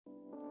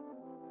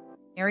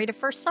Married at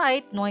first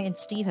sight, Noi and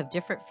Steve have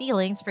different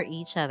feelings for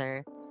each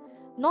other.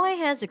 Noi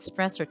has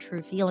expressed her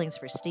true feelings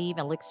for Steve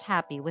and looks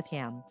happy with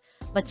him,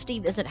 but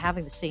Steve isn't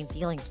having the same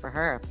feelings for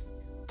her.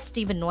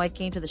 Steve and Noi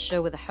came to the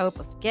show with the hope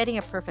of getting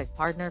a perfect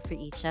partner for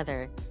each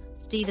other.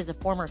 Steve is a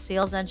former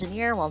sales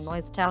engineer while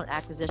Noi's talent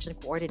acquisition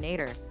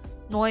coordinator.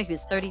 Noi,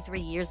 who's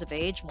 33 years of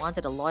age,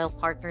 wanted a loyal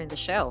partner in the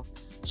show.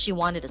 She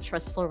wanted a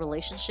trustful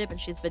relationship, and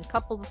she's been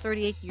coupled with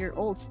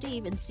 38-year-old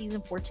Steve in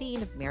season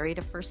 14 of Married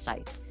at First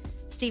Sight.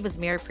 Steve was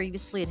married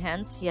previously, and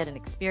hence he had an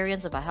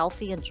experience of a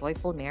healthy and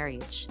joyful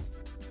marriage.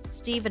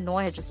 Steve and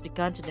Noi had just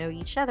begun to know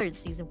each other in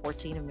season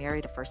 14 of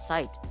Married at First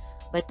Sight,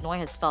 but Noi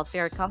has felt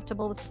very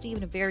comfortable with Steve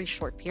in a very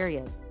short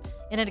period.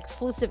 In an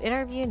exclusive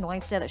interview, Noi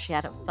said that she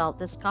hadn't felt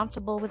this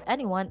comfortable with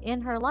anyone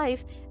in her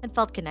life and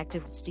felt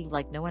connected with Steve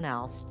like no one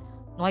else.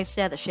 Noi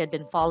said that she had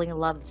been falling in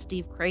love with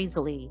Steve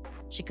crazily.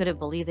 She couldn't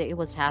believe that it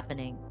was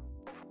happening.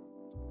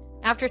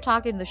 After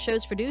talking to the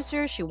show's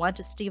producer, she went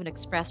to Steve and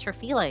expressed her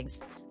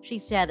feelings. She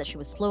said that she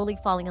was slowly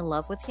falling in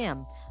love with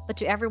him, but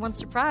to everyone's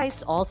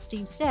surprise, all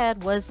Steve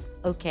said was,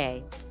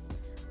 okay.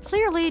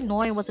 Clearly,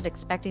 Noi wasn't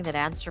expecting that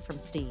answer from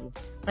Steve,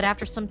 but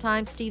after some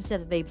time, Steve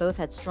said that they both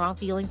had strong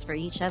feelings for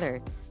each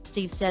other.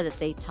 Steve said that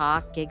they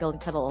talk, giggle,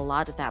 and cuddle a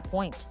lot at that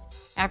point.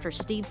 After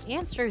Steve's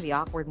answer, the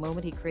awkward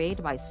moment he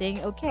created by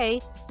saying okay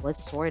was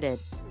sorted.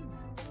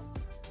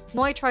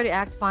 Noi tried to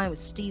act fine with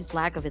Steve's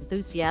lack of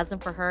enthusiasm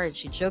for her, and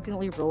she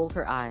jokingly rolled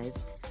her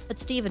eyes. But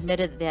Steve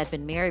admitted that they had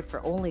been married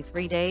for only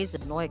 3 days,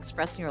 and Noi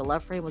expressing her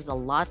love for him was a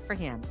lot for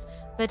him.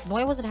 But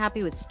Noi wasn't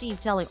happy with Steve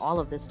telling all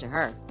of this to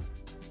her.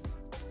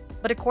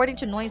 But according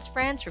to Noi's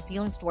friends, her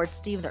feelings towards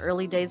Steve in the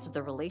early days of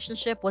the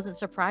relationship wasn't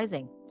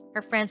surprising.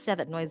 Her friends said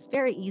that Noi is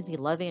very easy,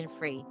 loving, and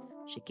free.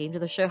 She came to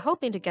the show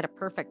hoping to get a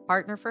perfect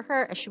partner for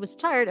her, as she was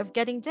tired of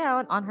getting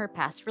down on her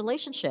past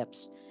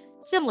relationships.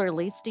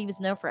 Similarly, Steve is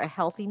known for a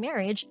healthy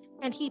marriage,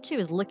 and he too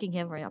is looking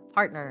for a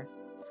partner.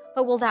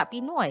 But will that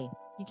be Noi?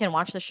 You can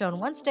watch the show on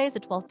Wednesdays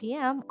at 12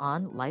 p.m.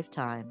 on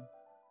Lifetime.